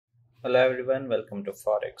Hello everyone, welcome to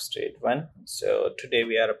Forex Trade 1. So today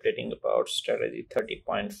we are updating about strategy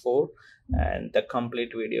 30.4 and the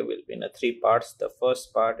complete video will be in three parts. The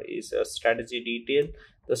first part is a strategy detail.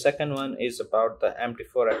 The second one is about the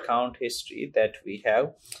MT4 account history that we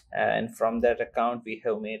have, and from that account we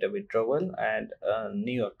have made a withdrawal and a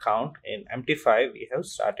new account in MT5 we have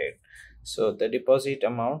started. So the deposit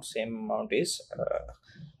amount, same amount is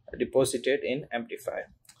deposited in MT5.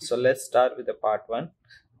 So let's start with the part 1.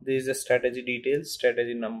 This is a strategy details,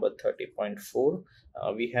 strategy number 30.4.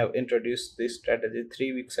 We have introduced this strategy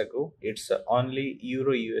 3 weeks ago. It's only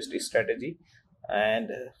Euro USD strategy, and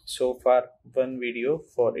so far one video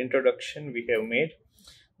for introduction we have made.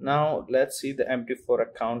 Now let's see the MT4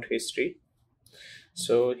 account history.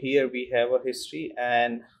 So here we have a history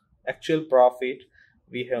and actual profit.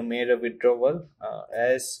 We have made a withdrawal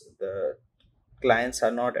as the clients are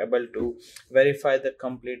not able to verify the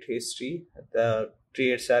complete history. The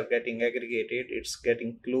trades are getting aggregated, it's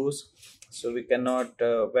getting closed, so we cannot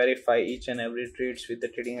verify each and every trades with the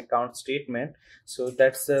trading account statement. So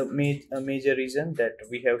that's the major reason that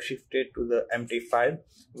we have shifted to the MT5,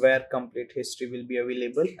 where complete history will be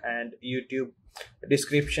available, and YouTube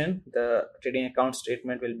description the trading account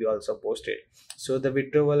statement will be also posted. So the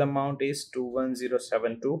withdrawal amount is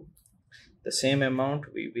 21072. The same amount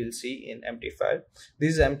we will see in MT5.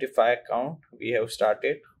 This is MT5 account we have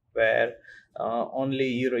started, where only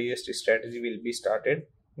Euro USD strategy will be started.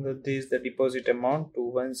 This is the deposit amount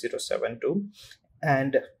 21072,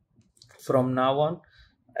 and from now on,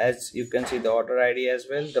 as you can see the order ID as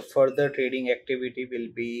well, the further trading activity will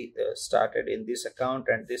be started in this account,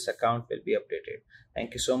 and this account will be updated.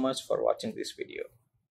 Thank you so much for watching this video.